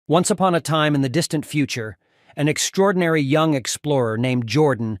Once upon a time in the distant future, an extraordinary young explorer named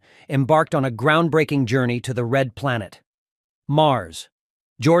Jordan embarked on a groundbreaking journey to the Red Planet, Mars.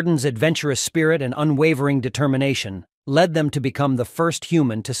 Jordan's adventurous spirit and unwavering determination led them to become the first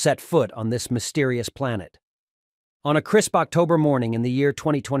human to set foot on this mysterious planet. On a crisp October morning in the year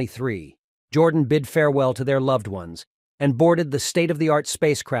 2023, Jordan bid farewell to their loved ones and boarded the state-of-the-art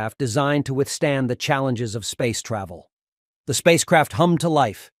spacecraft designed to withstand the challenges of space travel. The spacecraft hummed to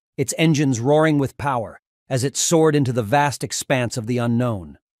life, its engines roaring with power, as it soared into the vast expanse of the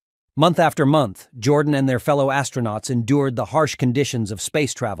unknown. Month after month, Jordan and their fellow astronauts endured the harsh conditions of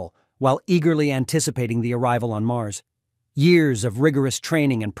space travel while eagerly anticipating the arrival on Mars. Years of rigorous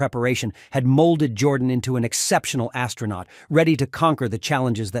training and preparation had molded Jordan into an exceptional astronaut, ready to conquer the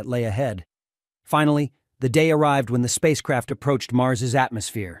challenges that lay ahead. Finally, the day arrived when the spacecraft approached Mars's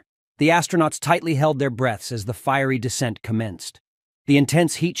atmosphere. The astronauts tightly held their breaths as the fiery descent commenced. The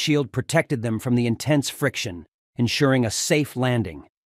intense heat shield protected them from the intense friction, ensuring a safe landing.